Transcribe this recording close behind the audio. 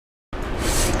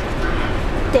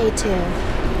Day 2.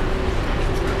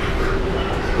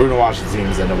 We're gonna watch the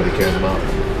teams that nobody cares about.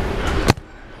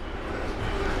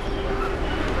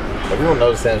 Everyone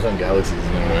knows Samsung Galaxy is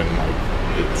gonna win. Like,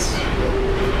 it's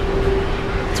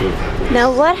now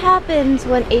what happens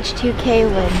when H2K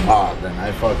wins? Oh, then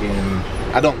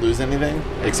I don't lose anything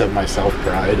except my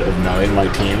self-pride of knowing my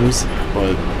teams,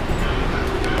 but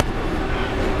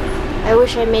I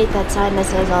wish I made that sign that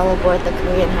says all aboard the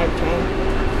Korean hype train.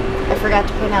 I forgot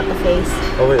to print out the face.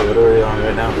 Oh wait, what are we on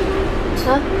right now?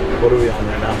 Huh? What are we on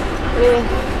right now? What do you mean?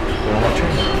 We're on a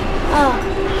train. Oh.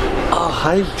 A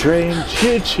hype train,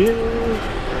 choo-choo.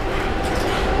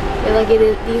 You're lucky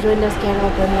these windows can't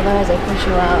open, otherwise I push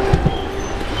you out.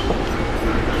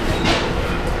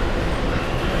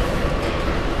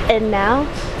 And now,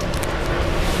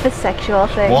 the sexual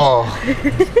thing. Whoa.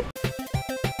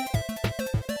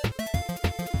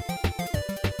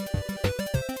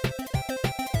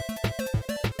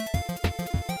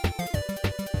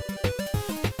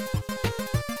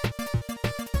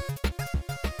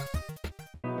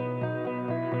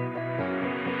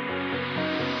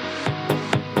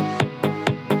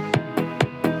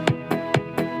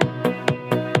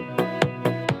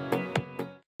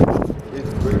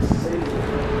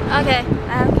 Okay,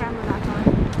 I have a camera back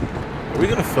on. Are we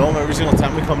gonna film every single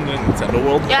time we come to Nintendo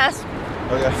World? Yes.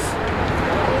 Okay.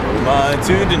 Who am I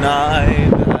to deny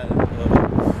that?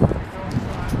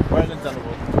 We're at Nintendo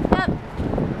World. Yep.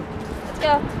 Let's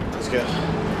go. Let's go.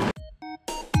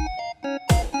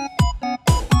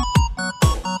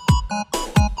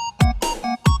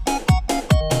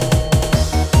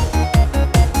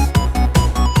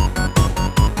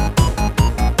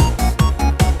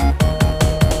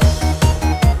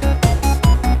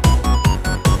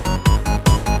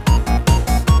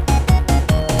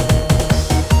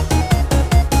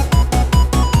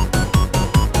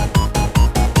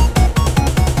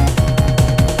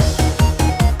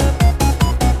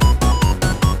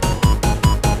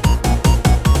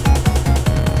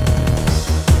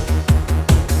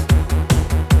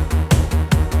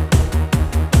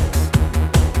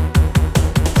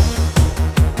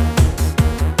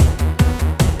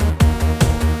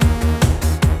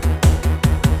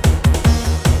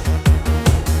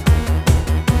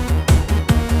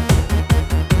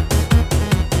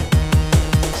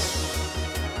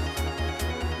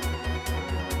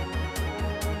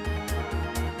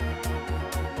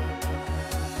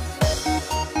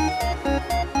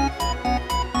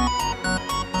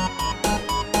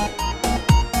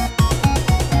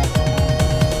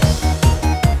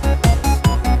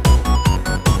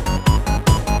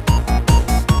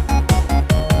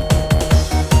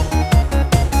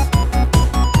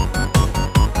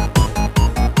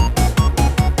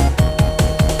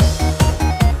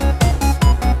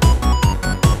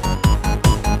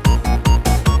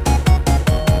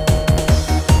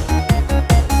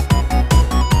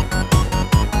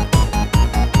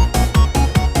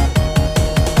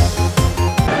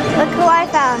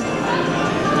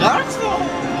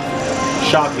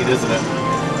 Shocking, isn't it?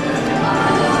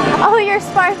 Oh, your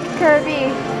Spark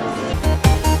Kirby.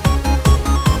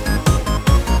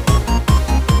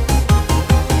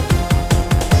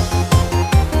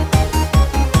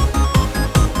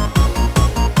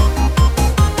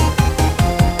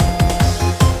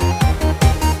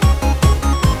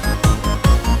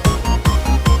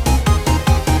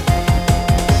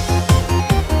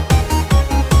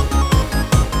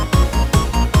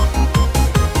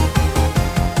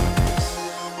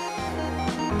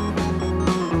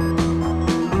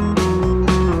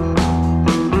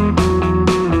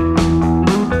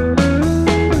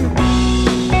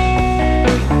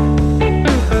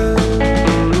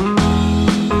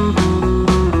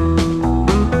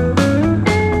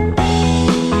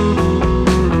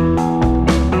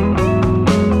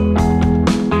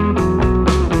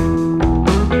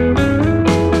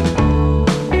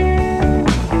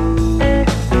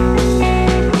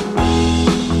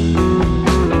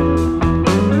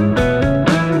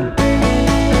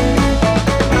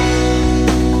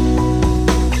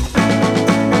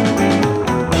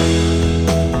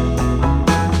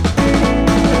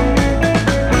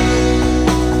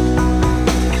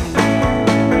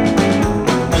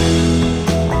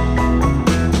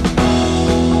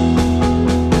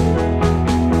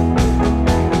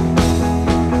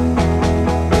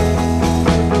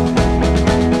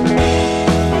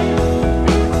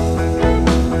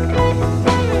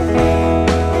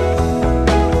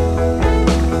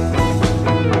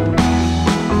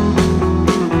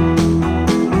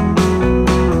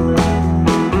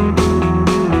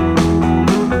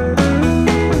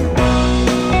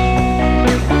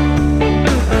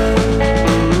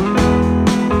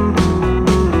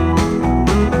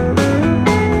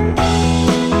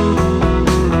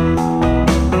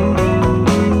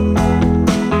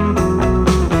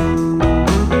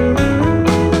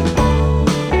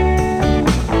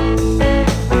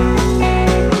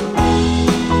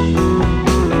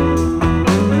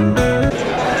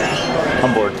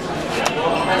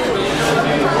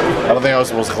 was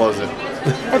supposed to close it.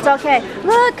 It's okay.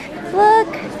 Look, look,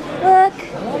 look,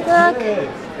 look.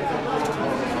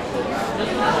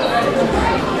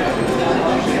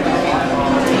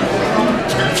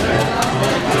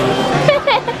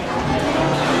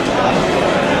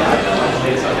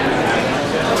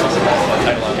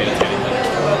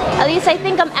 At least I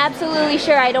think I'm absolutely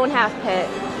sure I don't have pit.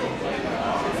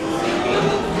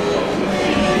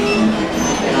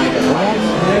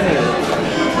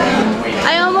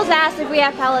 I almost asked if we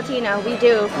have Palatino. We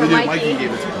do, for Mikey. Mikey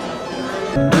gave it to us.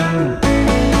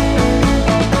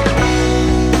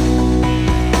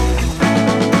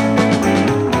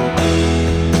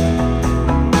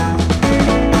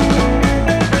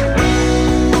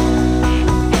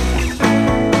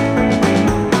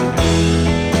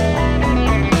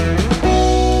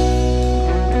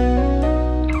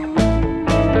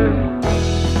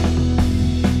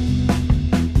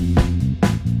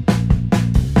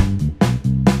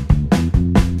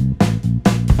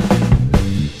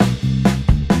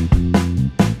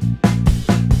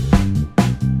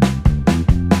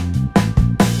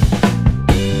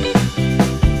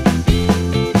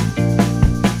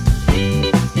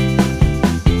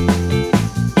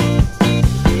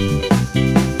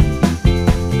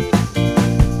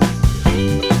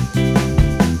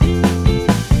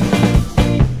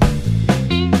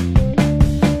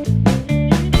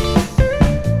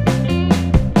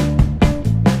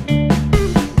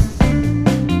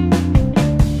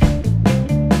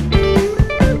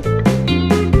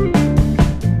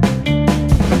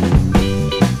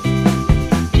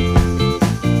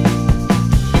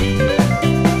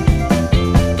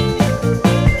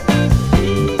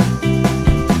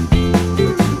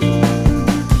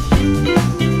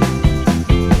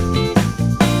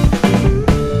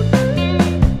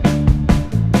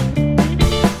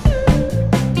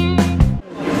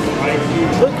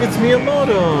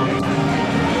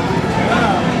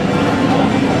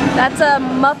 That's a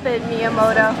Muppet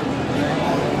Miyamoto.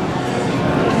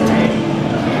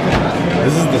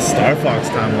 This is the Star Fox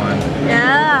timeline.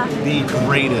 Yeah. The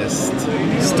greatest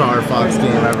Star Fox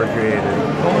game ever created.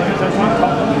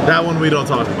 That one we don't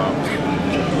talk about.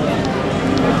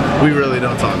 We really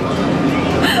don't talk about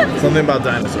it. Something about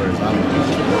dinosaurs, I don't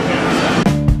know.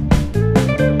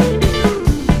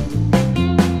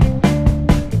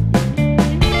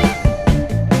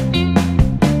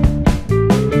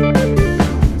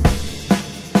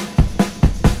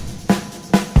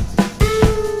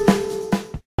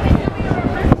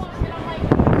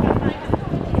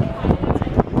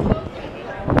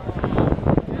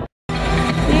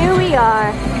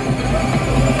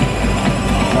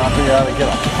 Gotta get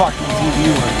a fucking TV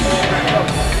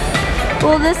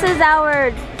Well, this is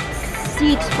our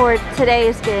seats for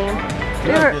today's game.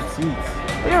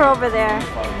 We were over there.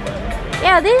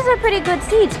 Yeah, these are pretty good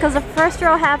seats because the first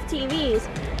row have TVs.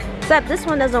 Except this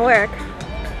one doesn't work.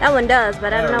 That one does,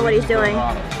 but I don't know what he's doing.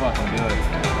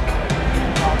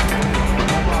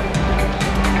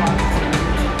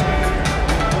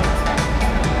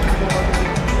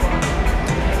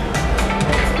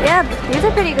 Yeah, these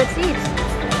are pretty good seats.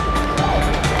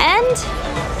 And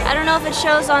I don't know if it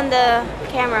shows on the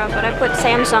camera, but I put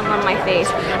Samsung on my face.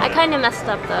 I kind of messed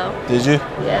up though. Did you?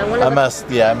 Yeah, I messed up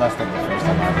the first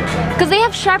time I did. Because they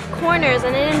have sharp corners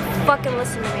and they didn't fucking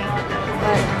listen to me.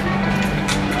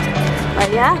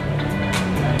 But yeah.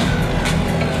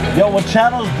 Yo, what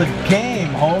channel's the game,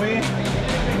 homie?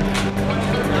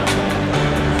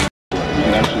 You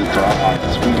can actually draw on the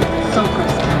screen. So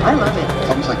crisp. I love it. It's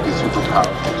almost like a super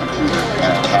powerful computer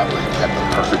and a tablet at the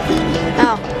perfect baby.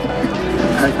 Oh.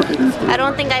 I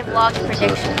don't think I vlogged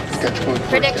predictions.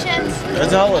 Predictions?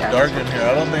 It's hella dark in here.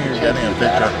 I don't think you're getting a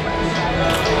picture.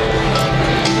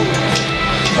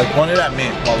 Like, point it at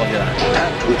me while looking at it.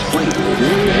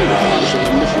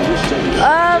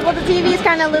 Well, the TV is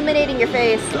kind of illuminating your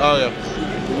face. Oh, yeah.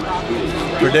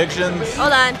 Predictions.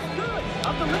 Hold on.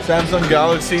 Samsung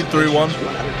Galaxy 3-1.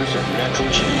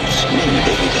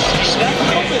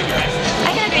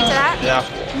 I can agree to that. Yeah.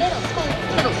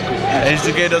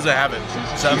 H2K doesn't have it.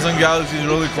 Samsung Galaxy is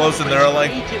really close and they're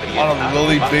like on a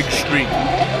really big streak.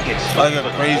 Like a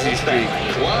crazy streak.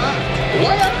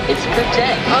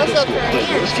 Also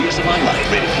Korean.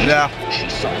 Yeah.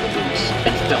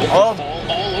 Oh.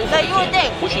 That you would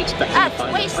think. That's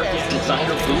racist.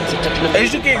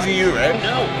 H2K is EU, right?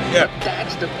 Yeah.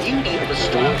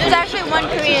 There's actually one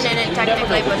Korean in it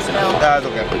technically, but still. Yeah, it's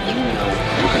okay.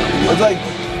 It's like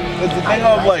It's the thing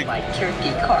of like,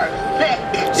 turkey carb thick.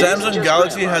 Samsung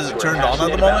Galaxy has it turned on at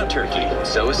the moment,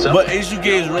 but HUK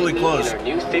is really close.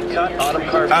 New thick cut autumn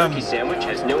carved turkey sandwich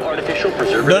has no artificial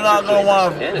preservatives. They're not gonna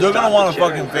want to. They're gonna want to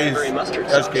fucking face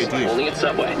SKT. Only at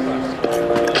Subway.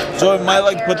 So it might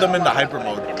like put them into hyper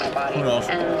mode. Who knows?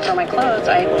 And for my clothes,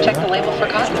 I check the label for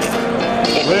cotton.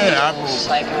 It Apples.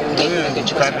 like making a good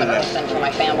choice for the earth and for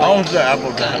my family. I want the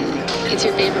apple time. It's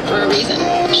your favorite for a reason.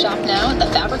 Shop now at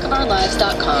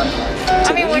thefabricofourlives.com.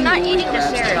 I mean, we're not eating the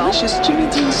cereal. Delicious Jimmy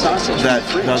Dean sausage. That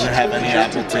doesn't have any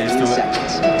apple taste to it.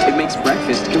 It makes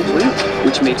breakfast complete,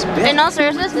 which makes In all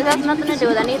seriousness, this has nothing to do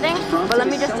with anything. But let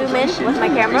me just zoom in with my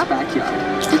camera.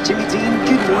 With Jimmy Dean,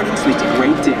 good mornings make a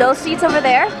great day. Those seats over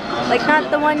there, like not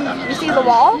the one you see the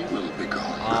wall.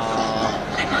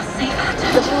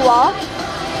 The blue wall.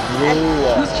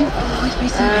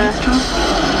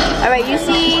 Alright, you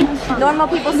see normal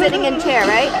people sitting in chair,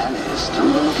 right?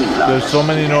 There's so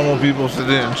many normal people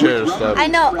sitting in chairs. I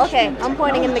know, okay, I'm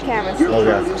pointing in the camera. See?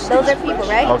 Okay. Those are people,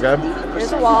 right? Okay.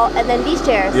 There's a wall, and then these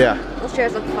chairs. Yeah. Those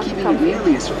chairs look fucking comfy.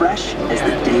 Nearly as fresh as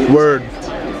the day. Word.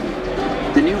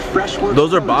 The new fresh work.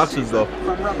 Those are boxes though.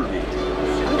 From Rubbermaid.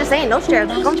 I'm just saying, those chairs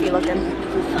are comfy looking.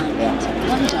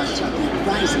 One dark chocolate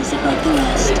rises above the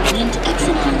rest. Mint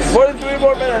excellence. 43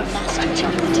 more minutes. Master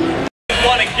chocolate.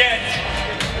 Want to get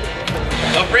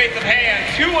a raise of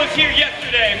hands. Who was here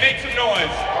yesterday? Make some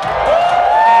noise.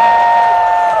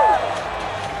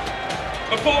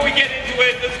 Before we get into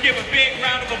it, let's give a big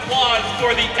round of applause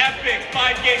for the epic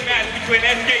 5-game match between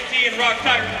SKT and Rock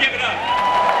Tigers. Give it up.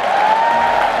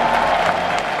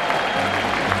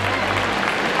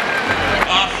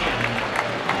 Awesome.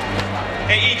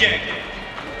 Hey, EJ.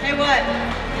 Hey, what?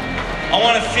 I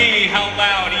want to see how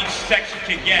loud each section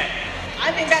can get.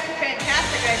 I think that's a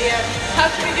fantastic idea. How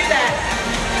should we do that?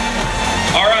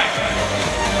 All right.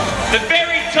 The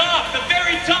very top,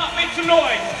 make some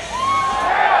noise.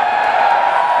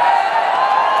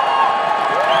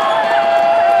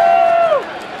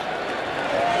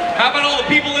 How about all the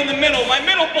people in the middle? My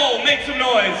middle bowl, make some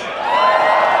noise.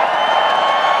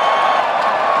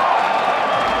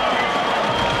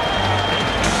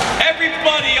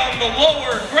 Everybody on the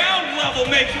lower ground level,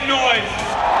 make some noise.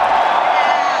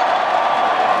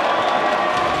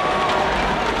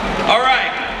 All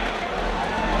right,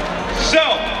 so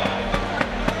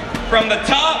from the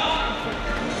top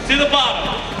to the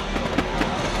bottom,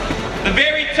 the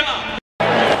very top.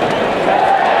 9,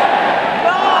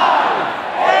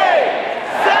 8,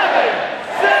 7,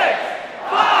 6,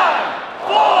 5,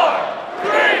 4,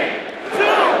 3, 2,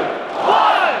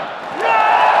 1.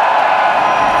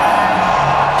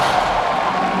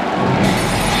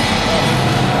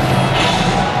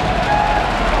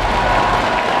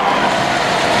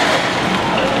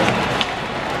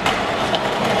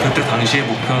 그때 당시의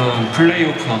목표는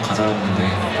플레이오프만 가자였는데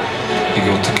이게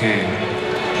어떻게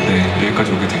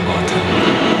여기까지 오게 된 것 같아요.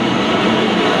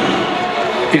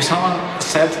 If someone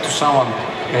said to someone,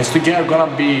 it's together gonna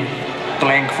be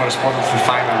playing for a spot of the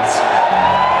finals.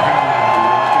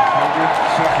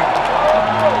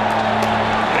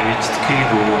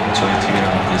 HTK도 저희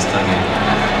팀이랑 비슷하게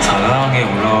 4강에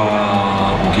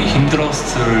올라오기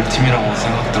힘들었을 팀이라고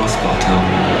생각 들었을 것 같아요.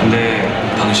 근데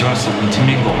방심할 수 없는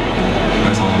팀인 거 같고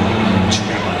그래서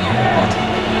준비를 많이 한 것 같아요.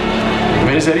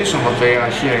 There is a reason why they are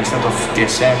here instead of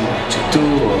TSM, G2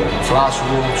 or Flash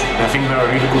Wolves. I think they're a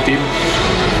really good team.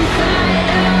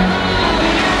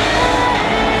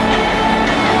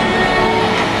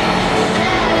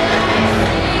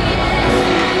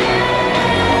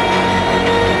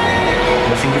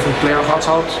 I think if we play our hearts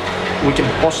out, we can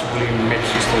possibly make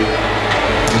history.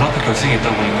 눈앞에 결승이 있다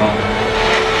보니까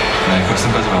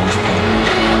결승까지 가고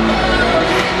싶어요.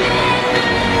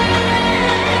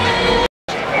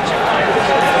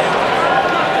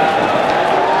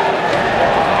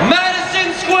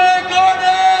 Madison Square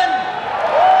Garden,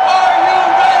 are you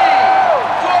ready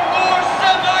for more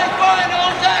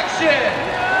semifinals action?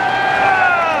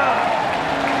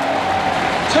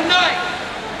 Tonight,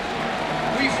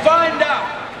 we find out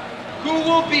who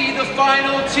will be the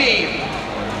final team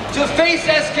to face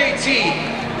SKT,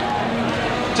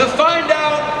 to find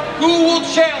out who will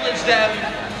challenge them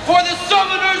for the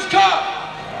Summoners Cup.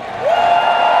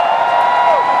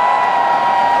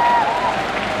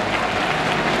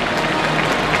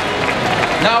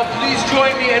 Now please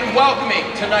join me in welcoming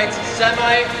tonight's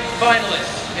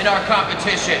semi-finalists in our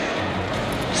competition.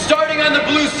 Starting on the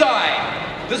blue side,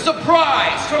 the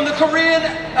surprise from the Korean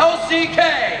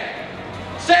LCK,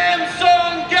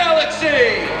 Samsung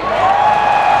Galaxy.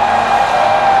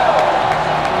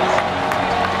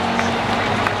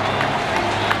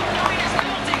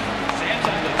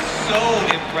 So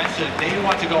impressive. They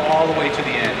want to go all way to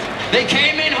the end. They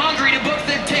came in hungry to book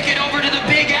the ticket over to the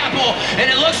Big Apple, and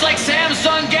it looks like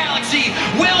Samsung Galaxy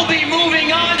will be moving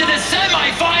on to the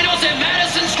semifinals at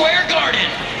Madison Square Garden.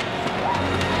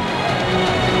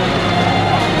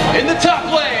 In the top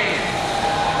lane,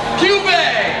 Cube.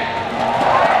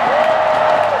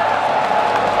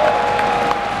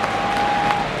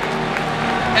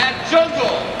 At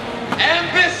Jungle,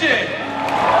 Ambition.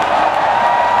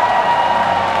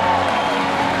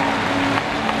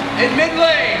 In mid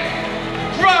lane,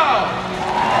 Drown.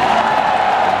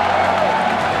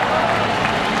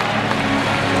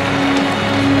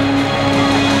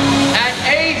 At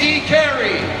AD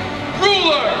Carry,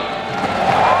 Ruler.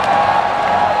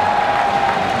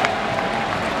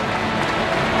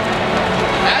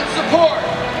 At support,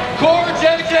 Core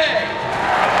JJ.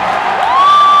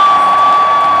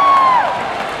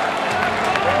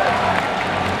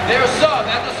 Their sub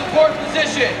at the support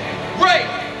position, Great.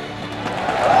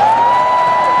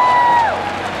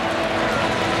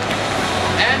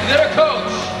 And their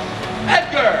coach,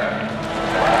 Edgar.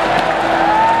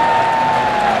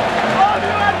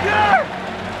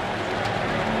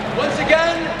 Once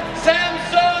again,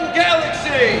 Samsung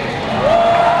Galaxy.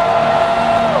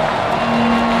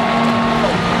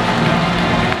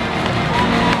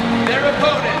 Their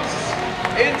opponents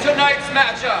in tonight's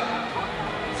matchup,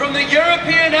 from the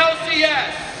European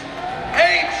LCS,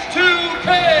 H2K.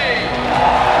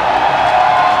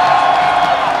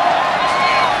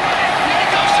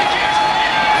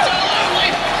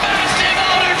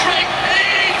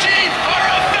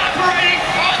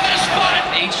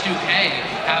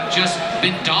 Have just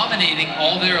been dominating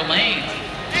all their lanes.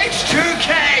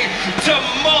 H2K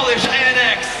demolish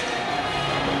NX.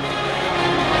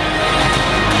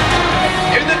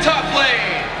 In the top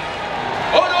lane,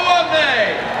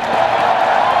 Onoame.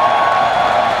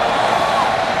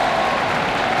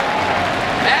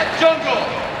 At Jungle,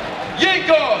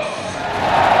 Yankos.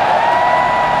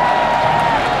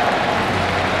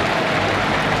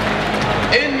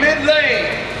 In mid lane,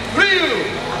 Ryu.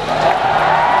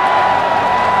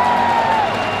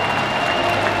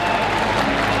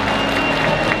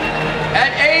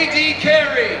 At AD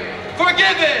Carry,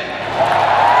 Forgiven.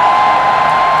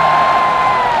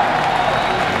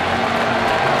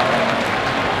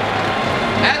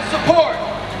 At support,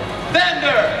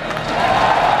 Vander.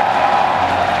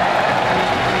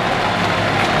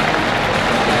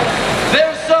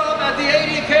 Their sub at the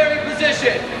AD Carry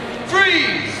position,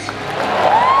 Freeze.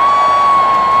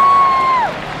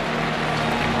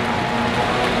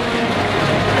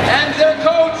 And their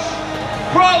coach,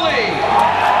 Crawley.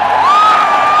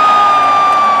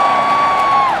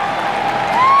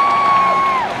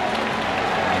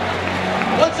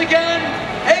 Once again,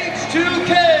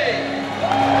 H2K.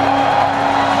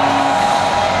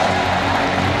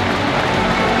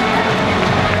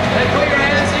 And put your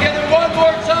hands together one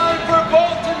more time for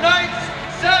both tonight's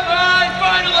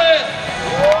semi-finalists.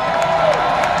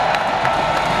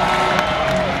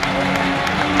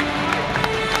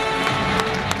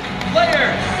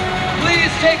 Players,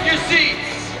 please take your seats.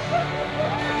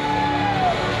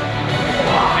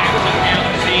 Samsung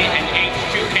Galaxy and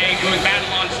H2K doing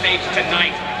battle on stage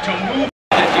tonight to move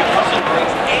the differential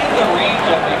breaks and the range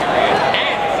of victory.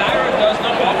 And Zyra does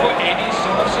not offer any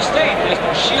sort of sustain. There's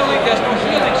no shielding, there's no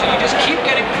healing, so you just keep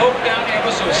getting poked down ever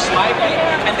so slightly,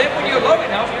 and then when you're low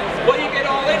enough, well, you get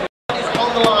all in. Is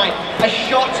on the line. A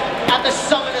shot at the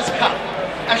Summoners Cup.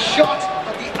 A shot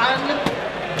that the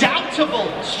undoubtable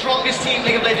strongest team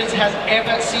League of Legends has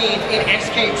ever seen in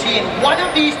SKT. And one of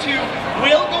these two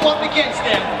will go up against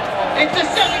them. It's the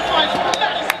semi-final for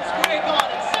Madison Square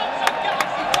Garden. Samsung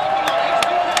Galaxy taking on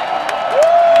H2K.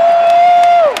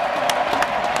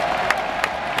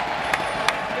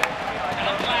 And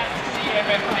I'm glad to see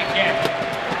MF again.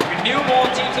 The newborn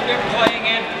teams have been playing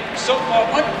in so far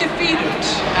undefeated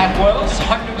at Worlds,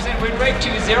 100% win rate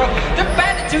 2-0. They've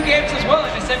batted 2 games as well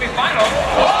in the semi-final.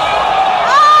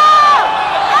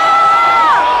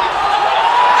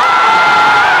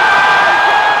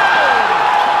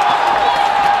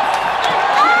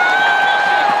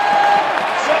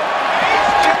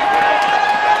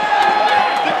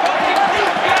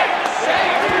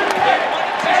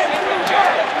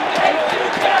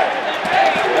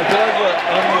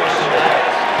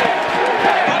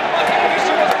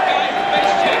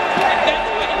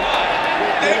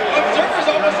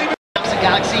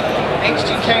 Galaxy,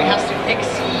 H2K has to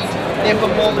exceed their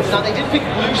performance. Now they did pick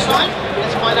blue side.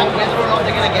 Let's find out whether or not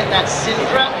they're going to get that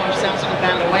Syndra or if Samsung will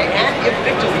ban away, and if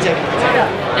Victor will be taking the team.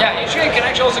 Yeah, H2K can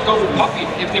actually also go for Poppy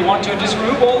if they want to. Just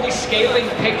remove all these scaling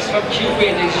picks from QB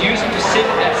that he's using to sit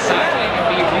in that side lane and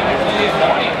be really, really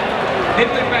annoying.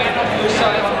 Nippling band on the blue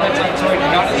side, on the red side, sorry,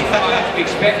 not as far. We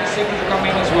expect the signal to come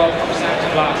in as well from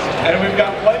Samson last. And we've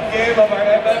got one game of our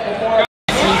event before.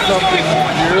 Something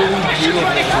really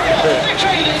beautiful.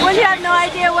 When you have no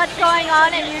idea what's going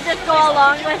on and you just go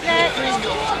along with it.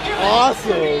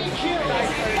 Awesome.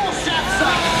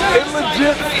 It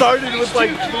legit started with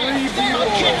like 3 people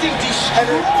and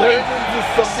it turned into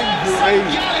something great.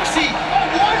 Galaxy, 1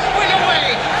 win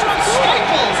away from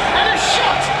Staples and a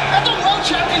shot at the World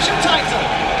Championship title.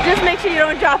 Just make sure you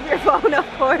don't drop your phone, of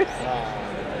course.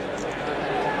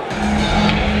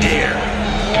 Dare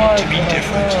to be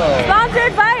different.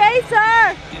 Sponsored by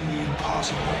Acer. In the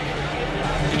impossible.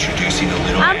 Introducing a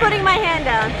little. I'm putting my hand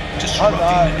down. Disrupting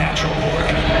the natural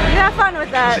order. You have fun with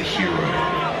that. As a hero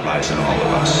lies in all of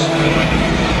us.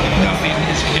 Nothing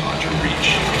is beyond your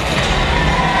reach.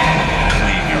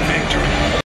 Claim your victory.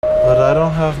 But I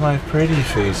don't have my pretty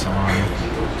face on.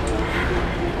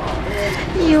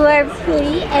 You are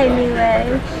pretty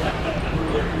anyway.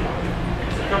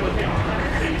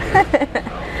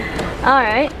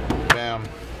 Alright. Bam.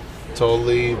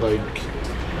 Totally, like,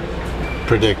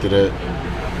 predicted it.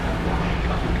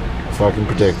 Fucking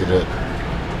predicted it.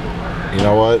 You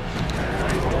know what?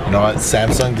 You know what?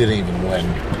 Samsung didn't even win.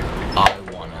 I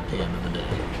won at the end of the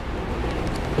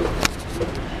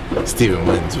day. Steven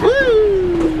wins.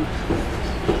 Woo!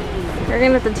 You're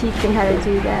gonna have to teach me how to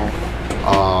do that.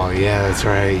 Oh, yeah, that's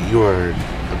right. You are a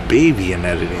baby in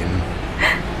editing.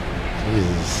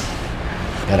 Jesus.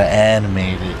 Gotta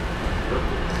animate it.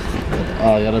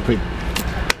 Oh, I gotta pick.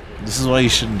 This is why you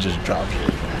shouldn't just drop it.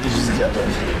 You just gotta.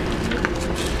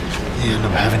 You end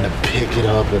up having to pick it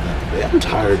up, and I'm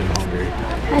tired and hungry.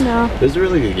 I know. It was a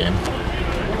really good game.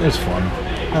 It was fun. I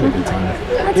had a good time.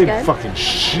 That's they good. Fucking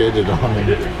shitted on me.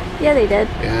 Yeah, they did.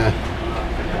 Yeah.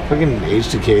 Fucking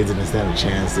H2K didn't stand a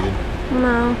chance, dude.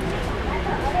 No.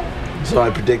 So I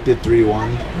predicted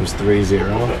 3-1. It was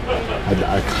 3-0.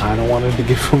 I kind of wanted to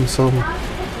give them some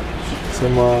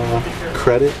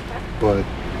credit, but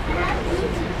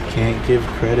can't give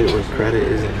credit where credit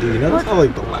isn't due. You notice how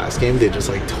like the last game they just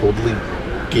like totally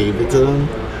gave it to them?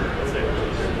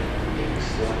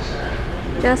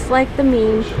 Just like the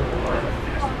meme.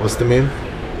 What's the meme?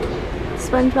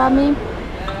 SpongeBob meme?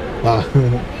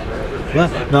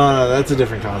 No, that's a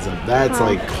different concept. That's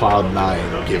like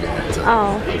Cloud9 giving it to them.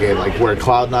 Oh. Okay, like where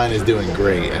Cloud9 is doing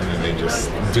great and then they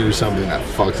just do something that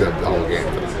fucks up the whole game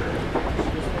for them.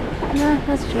 Yeah,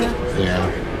 that's true.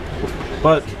 Yeah.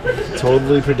 But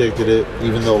totally predicted it,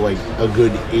 even though like a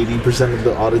good 80% of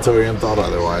the auditorium thought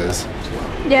otherwise.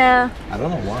 Yeah. I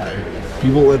don't know why.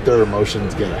 People let their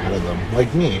emotions get ahead of them.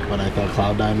 Like me, when I thought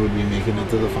Cloud9 would be making it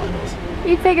to the finals.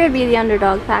 You'd figure it'd be the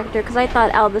underdog factor, because I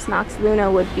thought Albus Nox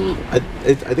Luna would beat. I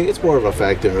think it's more of a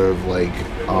factor of like,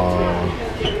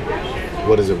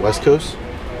 what is it, West Coast?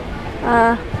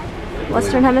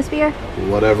 Western Hemisphere?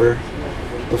 Whatever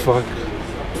the fuck.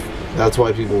 That's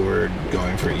why people were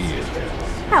going for EU.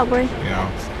 Probably. You know?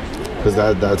 Because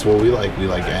that's what we like. We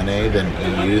like NA, then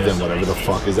EU, then whatever the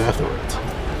fuck is afterwards.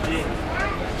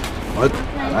 What?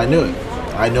 I knew it.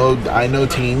 I know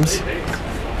teams.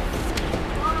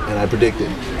 And I predicted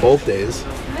both days.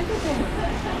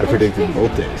 I predicted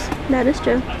both days. That is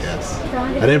true. Yes.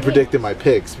 I didn't predict in my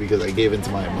picks because I gave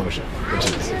into my emotion, which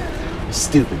is a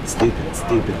stupid thing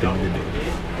to do.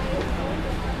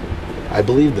 I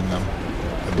believed in them.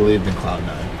 I believed in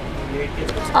Cloud9.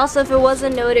 Also, if it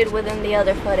wasn't noted within the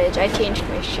other footage, I changed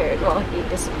my shirt while he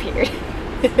disappeared.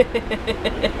 Rip it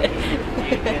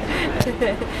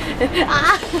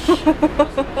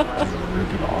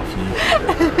off you.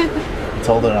 I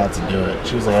told her not to do it.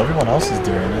 She was like, everyone else is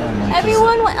doing it. I'm like,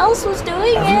 everyone else was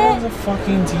doing everyone's it. a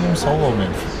fucking Team Solo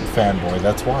fanboy.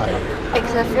 That's why.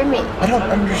 Except for me. I don't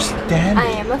understand. I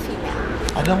am a female.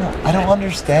 I don't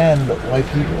understand why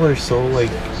people are so like,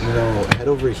 you know, head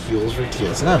over heels for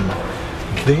TSM.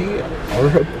 They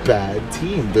are a bad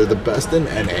team. They're the best in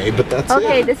NA, but that's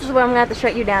okay, it. this is where I'm gonna have to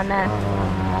shut you down then.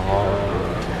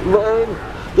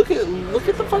 Look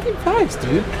at the fucking facts,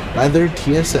 dude. Neither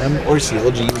TSM or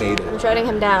CLG made it. I'm shutting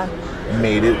him down.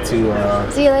 Made it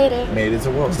to see you later. Made it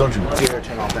to Worlds. Don't you dare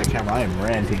turn off that camera. I am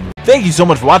ranting. Thank you so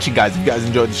much for watching, guys. If you guys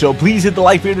enjoyed the show, please hit the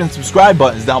like, favorite, and subscribe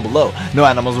buttons down below. No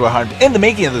animals were harmed in the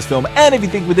making of this film, and if you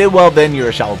think we did well, then you're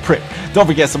a shallow prick. Don't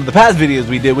forget some of the past videos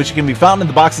we did, which can be found in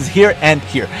the boxes here and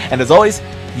here. And as always,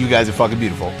 you guys are fucking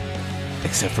beautiful.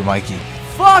 Except for Mikey.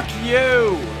 Fuck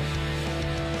you!